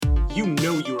You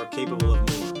know you are capable of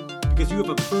more because you have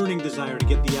a burning desire to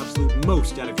get the absolute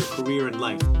most out of your career and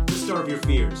life, to starve your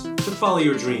fears, to follow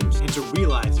your dreams, and to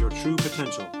realize your true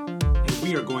potential. And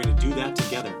we are going to do that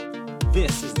together.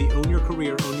 This is the Own Your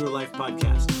Career, Own Your Life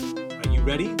podcast. Are you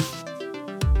ready?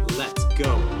 Let's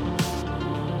go.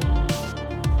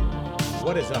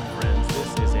 What is up, friends?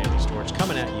 This is Andy Storch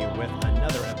coming at you with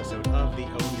another episode of the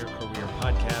Own Your Career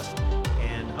podcast.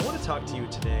 And I want to talk to you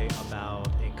today about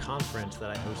a conference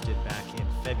that I hosted back in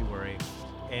February.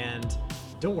 And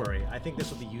don't worry, I think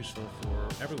this will be useful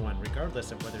for everyone,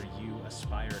 regardless of whether you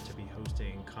aspire to be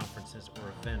hosting conferences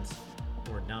or events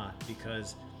or not,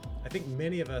 because I think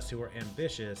many of us who are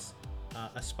ambitious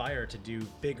aspire to do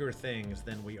bigger things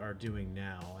than we are doing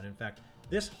now. And in fact,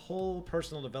 this whole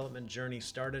personal development journey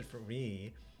started for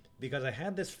me because I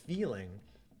had this feeling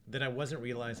that I wasn't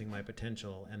realizing my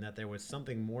potential and that there was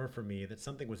something more for me, that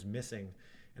something was missing.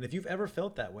 And if you've ever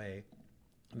felt that way,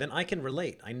 then I can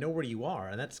relate. I know where you are.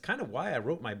 And that's kind of why I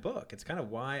wrote my book. It's kind of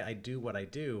why I do what I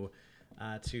do,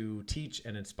 to teach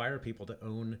and inspire people to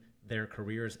own their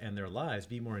careers and their lives,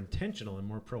 be more intentional and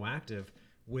more proactive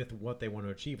with what they want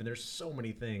to achieve. And there's so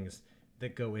many things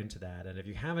that go into that. And if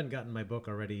you haven't gotten my book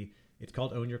already, it's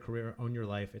called Own Your Career, Own Your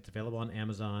Life. It's available on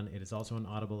Amazon. It is also on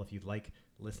Audible if you'd like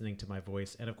listening to my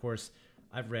voice. And of course,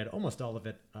 I've read almost all of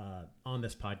it on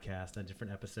this podcast on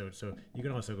different episodes. So you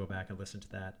can also go back and listen to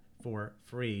that for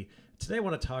free. Today, I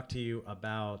want to talk to you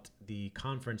about the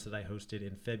conference that I hosted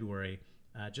in February,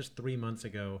 just 3 months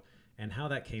ago, and how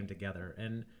that came together.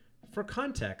 And for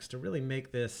context, to really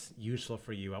make this useful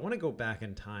for you, I want to go back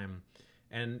in time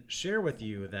and share with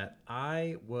you that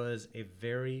I was a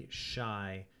very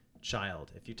shy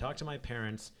child. If you talk to my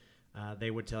parents,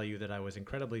 they would tell you that I was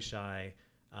incredibly shy,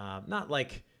 not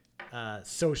like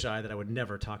so shy that I would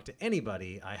never talk to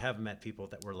anybody. I have met people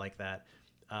that were like that,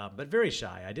 but very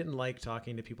shy. I didn't like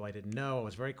talking to people I didn't know. I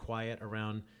was very quiet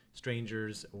around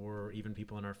strangers or even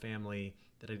people in our family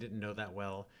that I didn't know that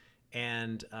well.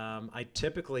 And I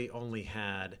typically only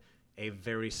had a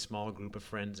very small group of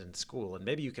friends in school. And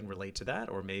maybe you can relate to that,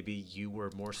 or maybe you were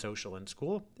more social in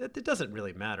school. It doesn't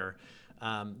really matter.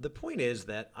 The point is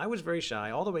that I was very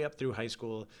shy all the way up through high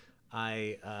school.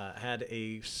 I had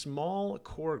a small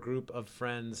core group of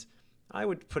friends. I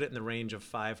would put it in the range of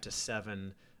 5 to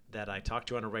 7 that I talked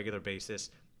to on a regular basis.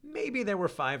 Maybe there were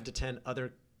 5 to 10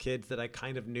 other kids that I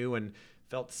kind of knew and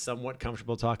felt somewhat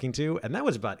comfortable talking to, and that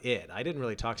was about it. I didn't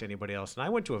really talk to anybody else, and I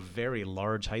went to a very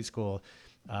large high school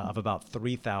of about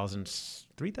 2,000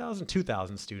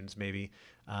 students maybe.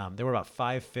 There were about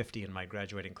 550 in my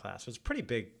graduating class. So it's a pretty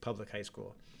big public high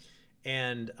school.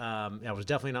 And I was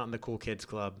definitely not in the cool kids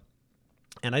club.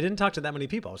 And I didn't talk to that many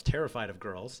people. I was terrified of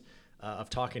girls, of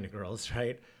talking to girls,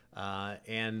 right?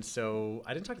 And so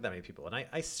I didn't talk to that many people. And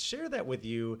I share that with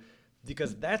you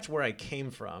because that's where I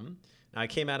came from. Now, I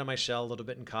came out of my shell a little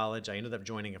bit in college. I ended up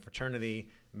joining a fraternity,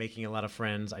 making a lot of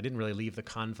friends. I didn't really leave the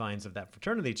confines of that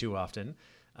fraternity too often.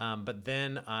 But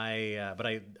then I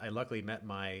luckily met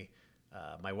my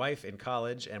wife in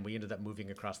college, and we ended up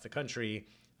moving across the country.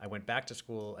 I went back to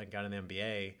school and got an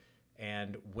MBA.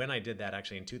 And when I did that,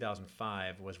 actually in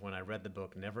 2005, was when I read the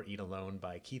book Never Eat Alone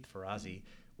by Keith Ferrazzi,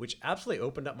 which absolutely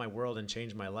opened up my world and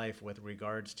changed my life with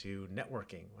regards to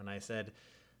networking. When I said,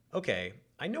 okay,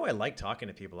 I know I like talking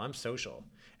to people. I'm social.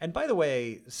 And by the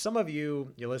way, some of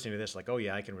you, you're listening to this like, oh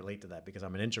yeah, I can relate to that because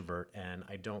I'm an introvert and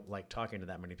I don't like talking to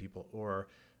that many people. Or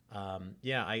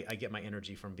I get my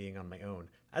energy from being on my own.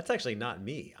 That's actually not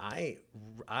me. I'm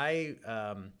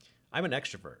an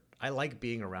extrovert. I like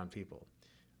being around people,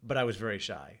 but I was very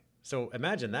shy. So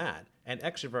imagine that, an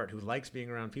extrovert who likes being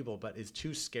around people but is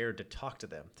too scared to talk to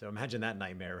them. So imagine that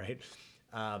nightmare, right?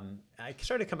 I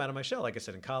started to come out of my shell, like I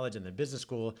said, in college and then business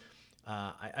school.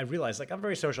 I realized like I'm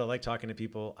very social. I like talking to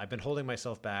people. I've been holding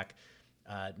myself back.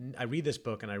 I read this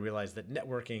book and I realized that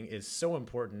networking is so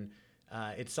important.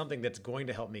 It's something that's going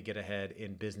to help me get ahead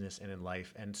in business and in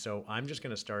life. And so I'm just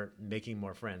going to start making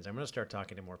more friends. I'm going to start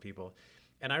talking to more people.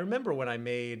 And I remember when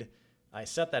I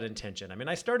set that intention. I mean,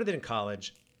 I started in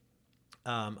college.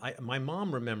 My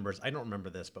mom remembers, I don't remember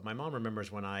this, but my mom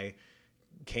remembers when I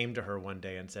came to her one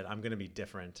day and said, I'm going to be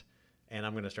different and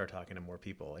I'm going to start talking to more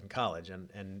people in college.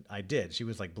 And I did. She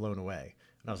was like blown away.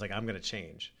 And I was like, I'm going to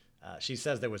change. She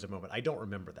says there was a moment. I don't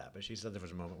remember that, but she said there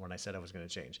was a moment when I said I was going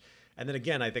to change. And then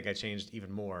again, I think I changed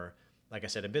even more. Like I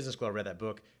said, in business school, I read that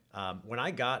book. When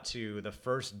I got to the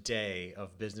first day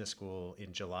of business school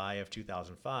in July of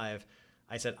 2005,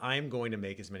 I said, I'm going to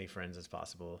make as many friends as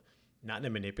possible, not in a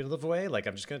manipulative way. Like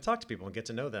I'm just going to talk to people and get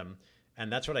to know them.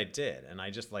 And that's what I did. And I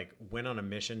just like went on a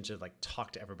mission to like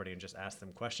talk to everybody and just ask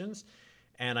them questions.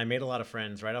 And I made a lot of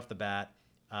friends right off the bat.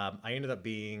 I ended up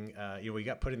being, we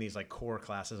got put in these like core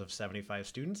classes of 75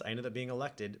 students. I ended up being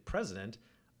elected president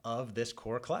of this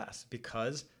core class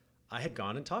because I had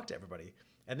gone and talked to everybody.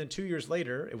 And then 2 years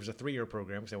later, it was a 3-year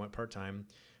program because I went part-time.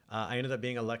 I ended up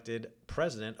being elected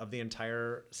president of the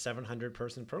entire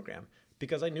 700-person program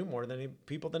because I knew more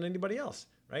people than anybody else,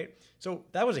 right? So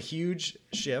that was a huge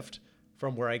shift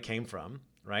from where I came from,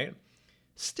 right?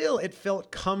 Still, it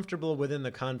felt comfortable within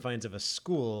the confines of a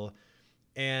school,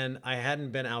 and I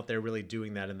hadn't been out there really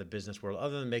doing that in the business world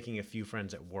other than making a few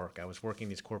friends at work. I was working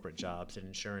these corporate jobs in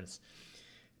insurance.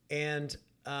 And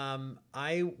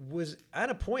I was at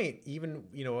a point, even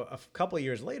a couple of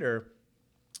years later,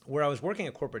 where I was working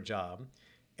a corporate job,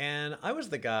 and I was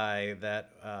the guy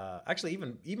that actually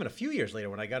even a few years later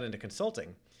when I got into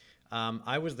consulting,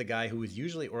 I was the guy who was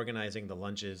usually organizing the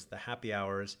lunches, the happy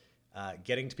hours,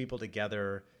 getting people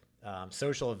together,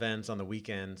 social events on the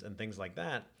weekends, and things like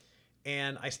that.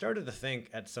 And I started to think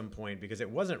at some point, because it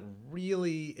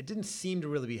didn't seem to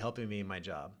really be helping me in my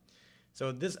job.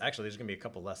 So there's going to be a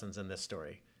couple lessons in this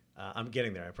story. I'm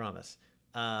getting there, I promise.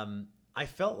 I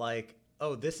felt like,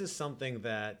 oh, this is something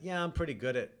that, I'm pretty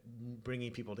good at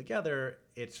bringing people together.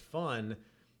 It's fun,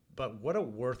 but what a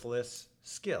worthless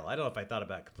skill. I don't know if I thought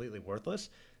about it completely worthless,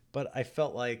 but I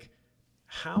felt like,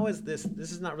 how is this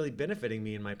is not really benefiting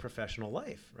me in my professional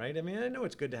life, right? I mean, I know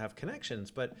it's good to have connections,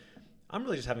 but I'm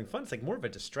really just having fun. It's like more of a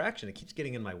distraction. It keeps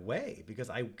getting in my way because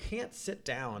I can't sit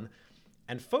down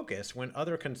and focus when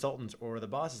other consultants or the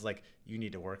boss is like, you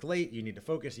need to work late, you need to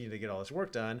focus, you need to get all this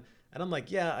work done. And I'm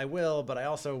like, yeah, I will, but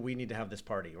we need to have this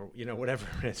party or, whatever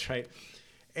it is, right?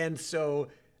 And so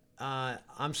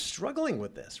I'm struggling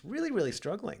with this, really, really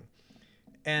struggling.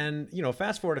 And,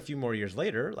 fast forward a few more years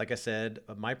later, like I said,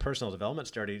 my personal development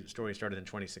story started in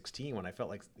 2016 when I felt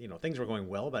like, things were going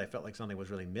well, but I felt like something was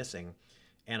really missing.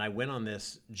 And I went on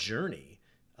this journey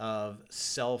of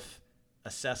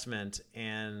self-assessment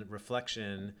and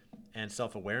reflection and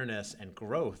self-awareness and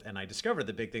growth. And I discovered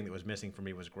the big thing that was missing for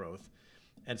me was growth.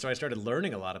 And so I started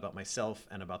learning a lot about myself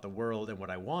and about the world and what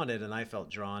I wanted. And I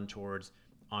felt drawn towards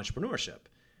entrepreneurship.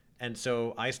 And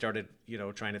so I started,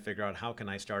 trying to figure out how can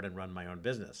I start and run my own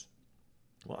business.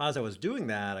 Well, as I was doing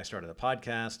that, I started a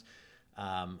podcast.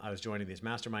 I was joining these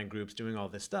mastermind groups, doing all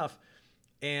this stuff.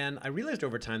 And I realized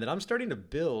over time that I'm starting to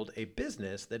build a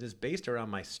business that is based around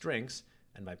my strengths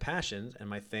and my passions and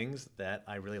my things that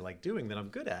I really like doing that I'm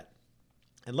good at.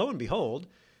 And lo and behold,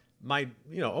 my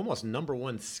almost number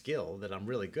one skill that I'm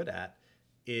really good at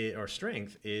or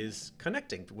strength is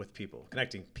connecting with people,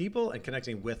 and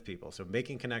connecting with people. So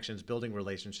making connections, building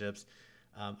relationships.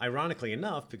 Ironically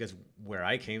enough, because where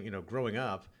I came, growing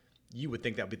up, you would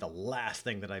think that would be the last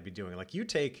thing that I'd be doing. Like you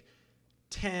take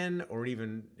 10 or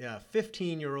even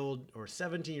 15-year-old or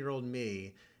 17-year-old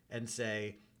me and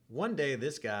say, one day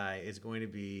this guy is going to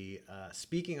be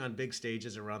speaking on big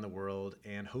stages around the world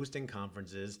and hosting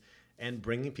conferences and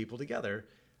bringing people together.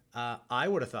 I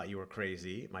would have thought you were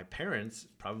crazy. My parents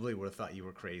probably would have thought you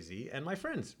were crazy. And my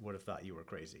friends would have thought you were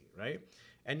crazy, right?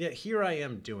 And yet here I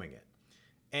am doing it.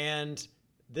 And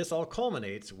this all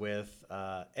culminates with,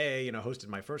 hosted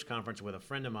my first conference with a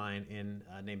friend of mine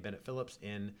named Bennett Phillips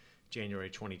in January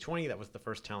 2020. That was the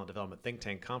first talent development think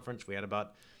tank conference. We had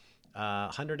about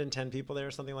 110 people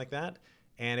there, something like that.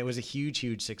 And it was a huge,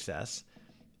 huge success.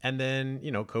 And then,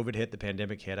 COVID hit, the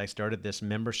pandemic hit. I started this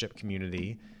membership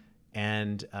community,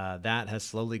 and that has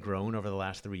slowly grown over the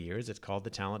last 3 years. It's called the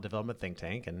Talent Development Think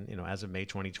Tank. And, as of May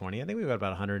 2020, I think we've got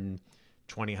about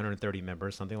 120, 130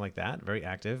 members, something like that. Very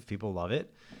active. People love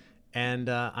it. And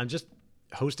I'm just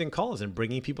hosting calls and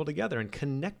bringing people together and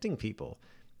connecting people.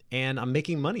 And I'm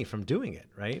making money from doing it,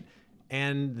 right?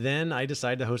 And then I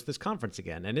decided to host this conference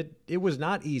again. And it was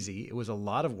not easy. It was a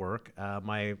lot of work.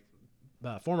 My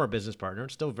former business partner,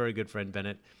 still a very good friend,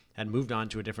 Bennett, had moved on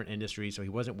to a different industry, so he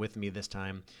wasn't with me this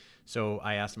time. So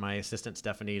I asked my assistant,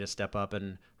 Stephanie, to step up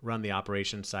and run the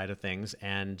operations side of things,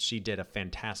 and she did a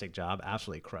fantastic job,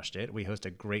 absolutely crushed it. We hosted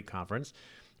a great conference.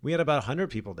 We had about 100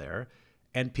 people there,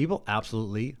 and people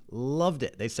absolutely loved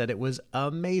it. They said it was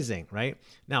amazing, right?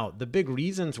 Now, the big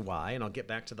reasons why, and I'll get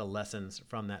back to the lessons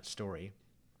from that story,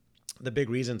 the big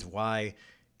reasons why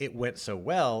it went so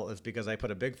well is because I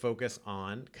put a big focus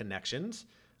on connections,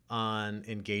 on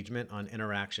engagement, on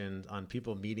interactions, on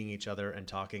people meeting each other and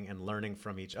talking and learning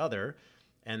from each other.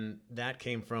 And that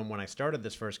came from when I started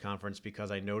this first conference,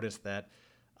 because I noticed that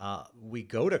we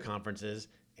go to conferences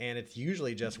and it's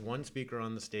usually just one speaker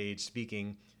on the stage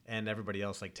speaking and everybody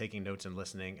else like taking notes and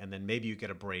listening. And then maybe you get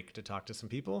a break to talk to some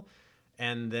people,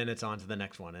 and then it's on to the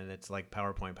next one. And it's like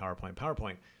PowerPoint, PowerPoint,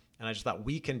 PowerPoint. And I just thought,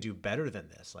 we can do better than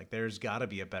this. Like there's got to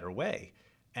be a better way.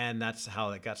 And that's how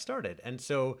it got started. And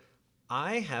so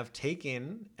I have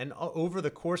taken, and over the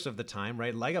course of the time,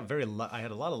 right? I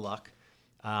had a lot of luck.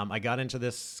 I got into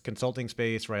this consulting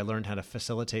space where I learned how to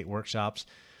facilitate workshops,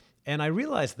 and I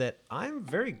realized that I'm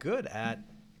very good at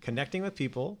connecting with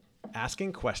people,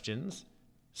 asking questions,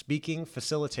 speaking,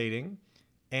 facilitating,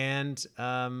 and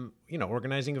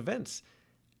organizing events.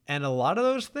 And a lot of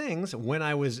those things, when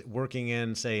I was working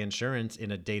in, say, insurance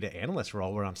in a data analyst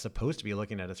role where I'm supposed to be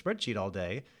looking at a spreadsheet all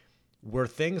day, were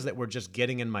things that were just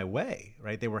getting in my way,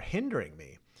 right? They were hindering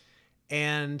me.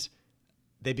 And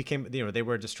they became, they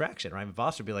were a distraction, right? My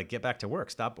boss would be like, get back to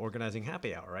work, stop organizing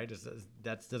happy hour, right?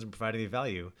 That doesn't provide any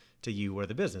value to you or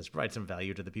the business. Provide some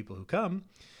value to the people who come.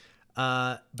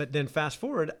 But then fast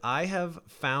forward, I have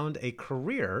found a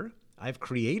career, I've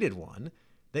created one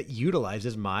that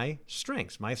utilizes my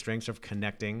strengths of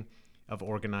connecting, of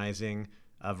organizing,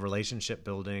 of relationship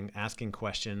building, asking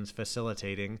questions,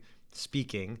 facilitating,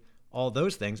 speaking, all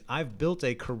those things. I've built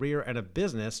a career and a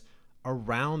business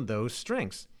around those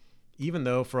strengths. Even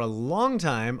though for a long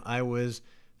time,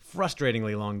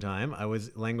 frustratingly long time, I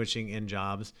was languishing in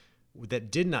jobs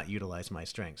that did not utilize my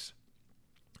strengths.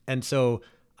 And so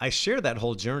I share that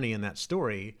whole journey in that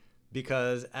story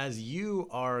because as you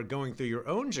are going through your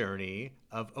own journey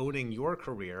of owning your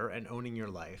career and owning your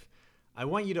life, I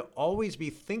want you to always be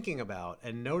thinking about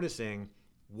and noticing,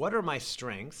 what are my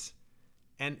strengths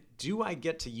and do I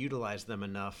get to utilize them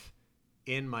enough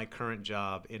in my current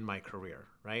job, in my career,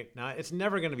 right? Now, it's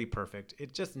never going to be perfect.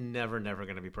 It's just never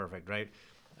going to be perfect, right?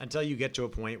 Until you get to a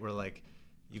point where like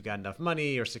you've got enough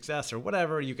money or success or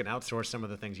whatever, you can outsource some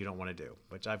of the things you don't want to do,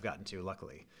 which I've gotten to,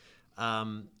 luckily.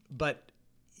 But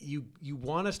you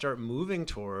want to start moving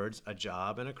towards a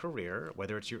job and a career,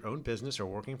 whether it's your own business or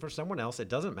working for someone else, it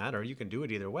doesn't matter. You can do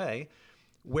it either way,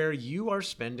 where you are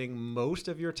spending most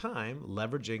of your time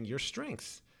leveraging your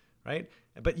strengths, right?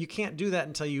 But you can't do that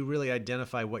until you really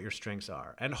identify what your strengths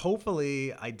are. And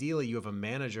hopefully, ideally, you have a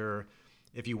manager,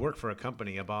 if you work for a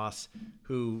company, a boss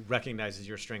who recognizes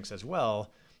your strengths as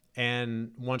well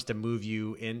and wants to move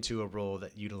you into a role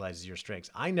that utilizes your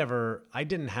strengths. I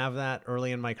didn't have that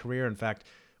early in my career. In fact,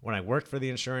 when I worked for the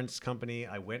insurance company,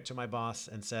 I went to my boss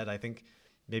and said, I think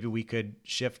maybe we could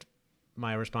shift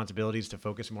my responsibilities to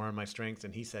focus more on my strengths.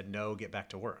 And he said, no, get back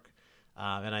to work.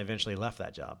 And I eventually left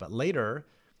that job. But later,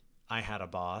 I had a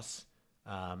boss,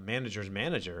 manager's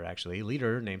manager, actually,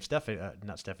 leader named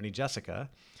Jessica,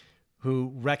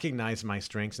 who recognized my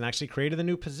strengths and actually created a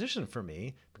new position for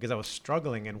me because I was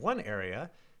struggling in one area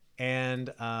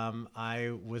and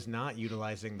I was not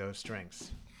utilizing those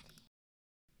strengths.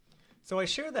 So I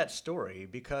share that story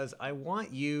because I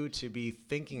want you to be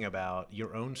thinking about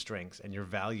your own strengths and your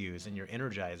values and your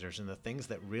energizers and the things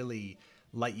that really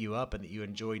light you up and that you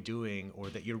enjoy doing or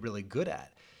that you're really good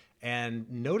at, and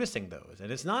noticing those.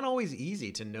 And it's not always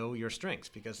easy to know your strengths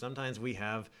because sometimes we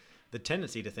have the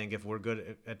tendency to think if we're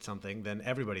good at something, then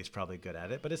everybody's probably good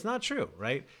at it. But it's not true,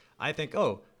 right? I think,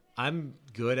 I'm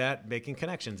good at making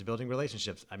connections, building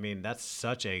relationships. I mean, that's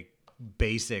such a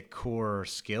basic core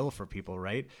skill for people,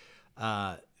 right?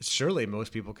 Surely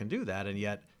most people can do that. And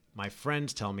yet my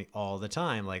friends tell me all the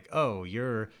time, like, oh,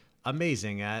 you're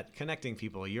amazing at connecting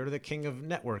people. You're the king of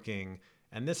networking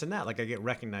and this and that. Like I get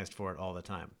recognized for it all the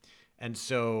time. And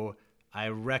so I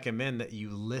recommend that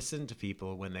you listen to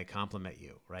people when they compliment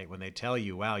you, right? When they tell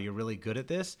you, wow, you're really good at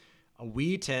this.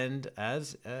 We tend,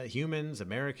 as humans,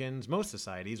 Americans, most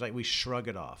societies, like we shrug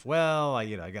it off. Well,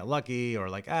 I got lucky, or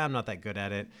like, I'm not that good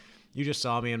at it. You just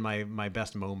saw me in my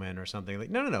best moment or something. Like,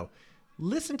 no.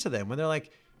 Listen to them when they're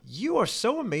like, you are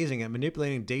so amazing at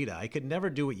manipulating data. I could never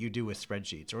do what you do with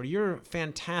spreadsheets. Or you're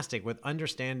fantastic with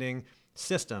understanding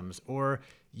systems. Or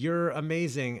you're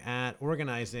amazing at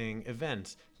organizing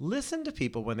events. Listen to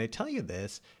people when they tell you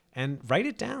this and write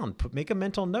it down. Make a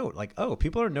mental note. Like, oh,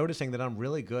 people are noticing that I'm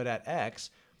really good at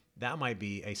X. That might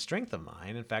be a strength of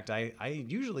mine. In fact, I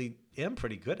usually am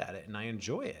pretty good at it and I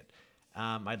enjoy it.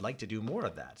 I'd like to do more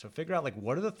of that. So figure out like,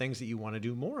 what are the things that you want to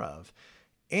do more of?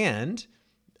 And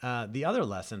the other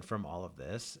lesson from all of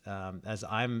this, as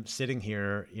I'm sitting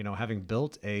here, having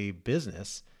built a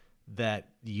business that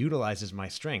utilizes my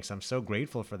strengths, I'm so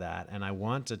grateful for that. And I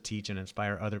want to teach and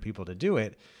inspire other people to do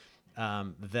it.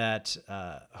 That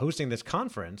hosting this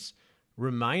conference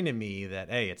reminded me that,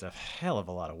 hey, it's a hell of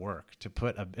a lot of work to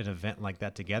put an event like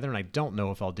that together. And I don't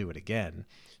know if I'll do it again,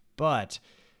 but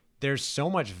there's so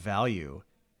much value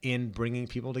in bringing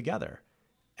people together.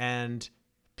 And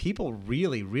people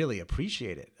really, really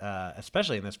appreciate it,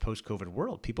 especially in this post-COVID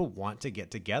world. People want to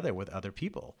get together with other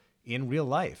people in real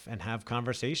life and have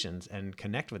conversations and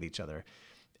connect with each other.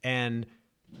 And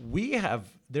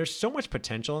there's so much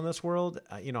potential in this world.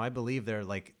 I believe there are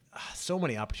like so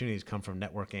many opportunities come from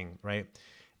networking, right?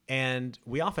 And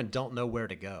we often don't know where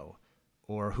to go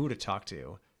or who to talk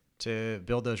to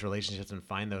build those relationships and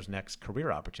find those next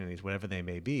career opportunities, whatever they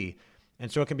may be.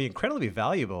 And so it can be incredibly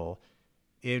valuable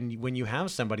when you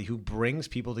have somebody who brings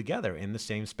people together in the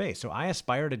same space. So I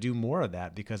aspire to do more of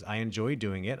that because I enjoy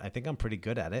doing it. I think I'm pretty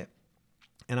good at it.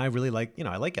 And I really like,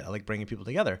 I like it. I like bringing people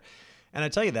together. And I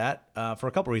tell you that for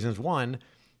a couple reasons. One,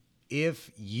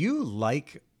 if you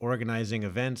like organizing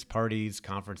events, parties,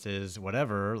 conferences,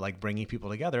 whatever, like bringing people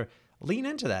together, lean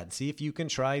into that and see if you can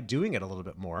try doing it a little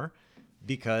bit more,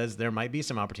 because there might be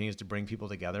some opportunities to bring people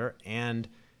together. And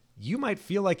you might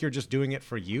feel like you're just doing it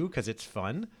for you because it's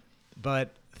fun,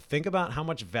 but think about how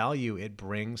much value it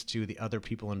brings to the other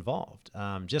people involved.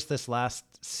 Just this last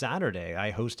Saturday,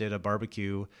 I hosted a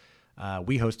barbecue. My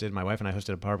wife and I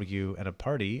hosted a barbecue and a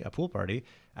pool party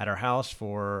at our house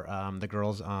for the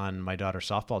girls on my daughter's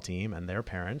softball team and their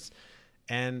parents.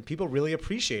 And people really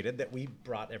appreciated that we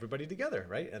brought everybody together,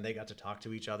 right? And they got to talk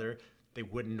to each other. They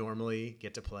wouldn't normally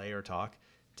get to play or talk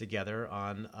together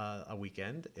on a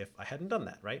weekend if I hadn't done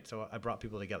that, right? So I brought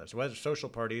people together. So whether social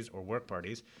parties or work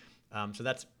parties, so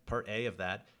that's part A of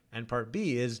that. And part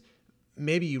B is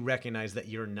maybe you recognize that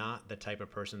you're not the type of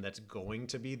person that's going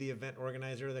to be the event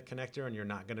organizer, the connector, and you're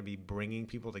not going to be bringing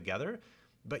people together,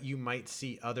 but you might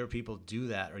see other people do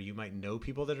that, or you might know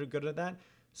people that are good at that.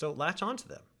 So latch onto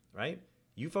them, right?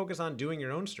 You focus on doing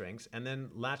your own strengths and then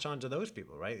latch onto those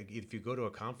people, right? If you go to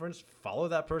a conference, follow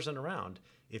that person around.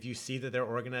 If you see that they're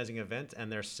organizing events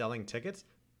and they're selling tickets,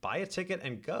 buy a ticket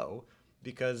and go,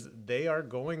 because they are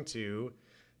going to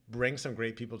bring some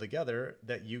great people together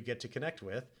that you get to connect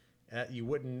with you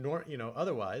wouldn't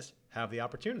otherwise have the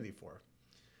opportunity for.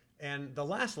 And the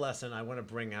last lesson I want to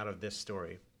bring out of this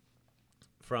story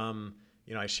from,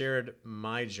 I shared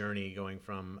my journey going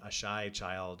from a shy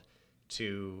child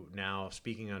to now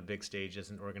speaking on big stages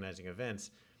and organizing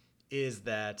events, is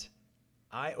that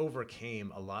I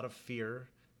overcame a lot of fear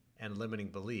and limiting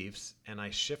beliefs, and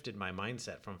I shifted my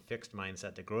mindset from fixed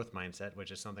mindset to growth mindset,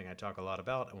 which is something I talk a lot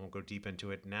about. I won't go deep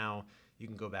into it now. You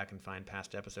can go back and find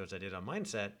past episodes I did on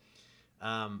mindset.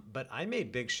 But I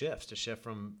made big shifts to shift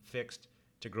from fixed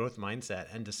to growth mindset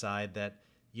and decide that,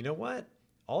 you know what?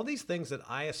 All these things that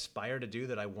I aspire to do,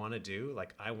 that I want to do,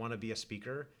 like I want to be a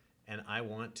speaker and I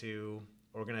want to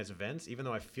organize events, even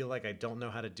though I feel like I don't know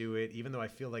how to do it, even though I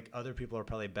feel like other people are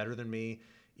probably better than me,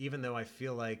 even though I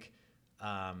feel like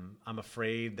I'm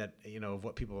afraid that, of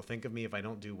what people will think of me if I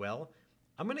don't do well,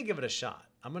 I'm going to give it a shot.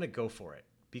 I'm going to go for it,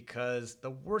 because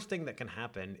the worst thing that can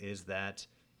happen is that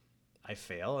I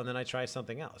fail and then I try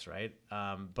something else, right?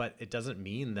 But it doesn't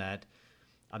mean that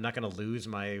I'm not going to lose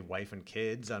my wife and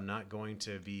kids. I'm not going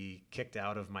to be kicked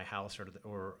out of my house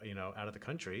or out of the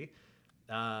country.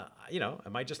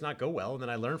 It might just not go well, and then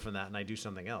I learn from that and I do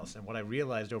something else. And what I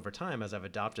realized over time as I've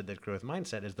adopted that growth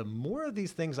mindset is the more of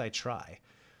these things I try,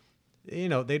 they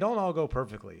don't all go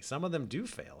perfectly. Some of them do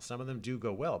fail. Some of them do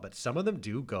go well, but some of them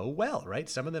do go well, right?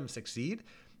 Some of them succeed,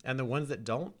 and the ones that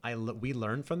don't, we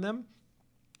learn from them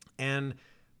and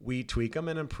we tweak them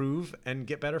and improve and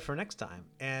get better for next time.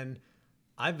 And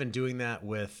I've been doing that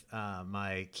with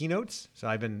my keynotes. So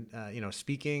I've been,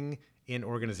 speaking in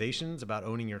organizations about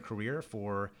owning your career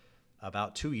for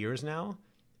about 2 years now.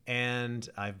 And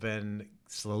I've been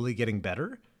slowly getting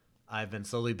better. I've been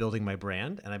slowly building my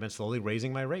brand, and I've been slowly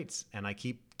raising my rates. And I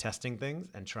keep testing things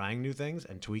and trying new things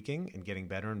and tweaking and getting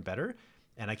better and better.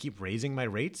 And I keep raising my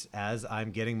rates as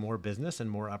I'm getting more business and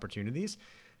more opportunities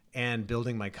and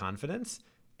building my confidence.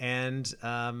 And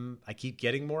I keep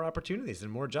getting more opportunities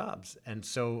and more jobs. And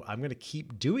so I'm going to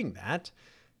keep doing that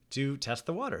to test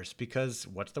the waters, because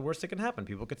what's the worst that can happen?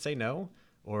 People could say no,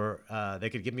 or they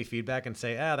could give me feedback and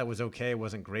say, that was okay, it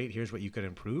wasn't great, here's what you could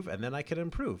improve, and then I could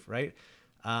improve, right?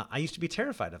 I used to be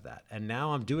terrified of that. And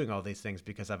now I'm doing all these things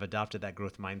because I've adopted that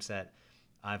growth mindset.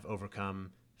 I've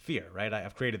overcome fear, right?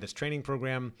 I've created this training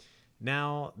program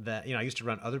now that, I used to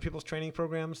run other people's training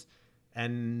programs.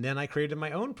 And then I created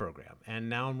my own program, and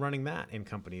now I'm running that in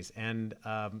companies. And,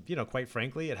 quite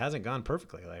frankly, it hasn't gone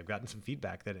perfectly. I've gotten some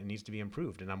feedback that it needs to be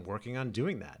improved, and I'm working on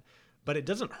doing that. But it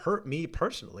doesn't hurt me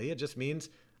personally. It just means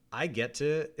I get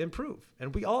to improve.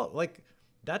 And we all,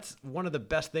 that's one of the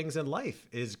best things in life,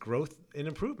 is growth and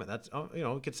improvement. That's,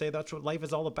 we could say that's what life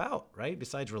is all about, right?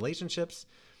 Besides relationships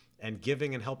and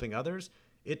giving and helping others,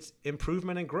 it's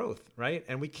improvement and growth, right?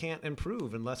 And we can't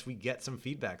improve unless we get some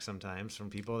feedback sometimes from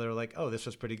people that are like, oh, this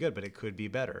was pretty good, but it could be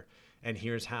better. And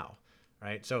here's how,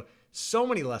 right? So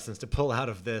many lessons to pull out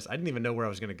of this. I didn't even know where I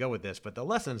was going to go with this, but the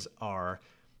lessons are,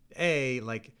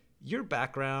 your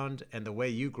background and the way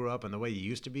you grew up and the way you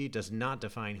used to be does not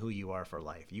define who you are for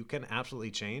life. You can absolutely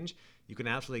change. you can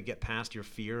absolutely get past your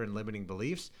fear and limiting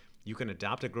beliefs. You can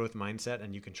adopt a growth mindset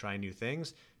and you can try new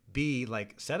things. B,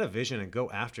 like set a vision and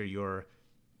go after your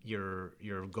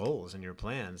goals and your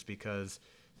plans, because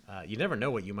you never know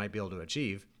what you might be able to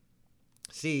achieve.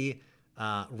 C,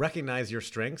 recognize your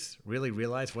strengths, really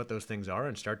realize what those things are,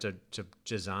 and start to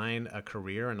design a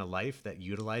career and a life that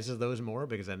utilizes those more,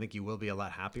 because I think you will be a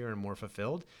lot happier and more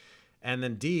fulfilled. And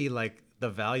then D, like the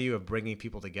value of bringing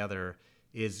people together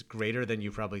is greater than you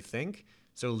probably think.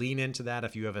 So lean into that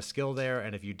if you have a skill there,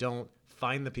 and if you don't,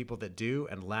 find the people that do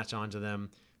and latch onto them,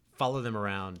 follow them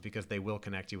around, because they will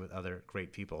connect you with other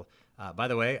great people. By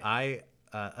the way, I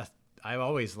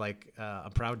always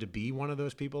I'm proud to be one of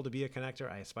those people, to be a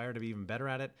connector. I aspire to be even better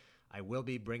at it. I will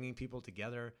be bringing people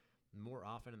together more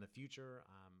often in the future.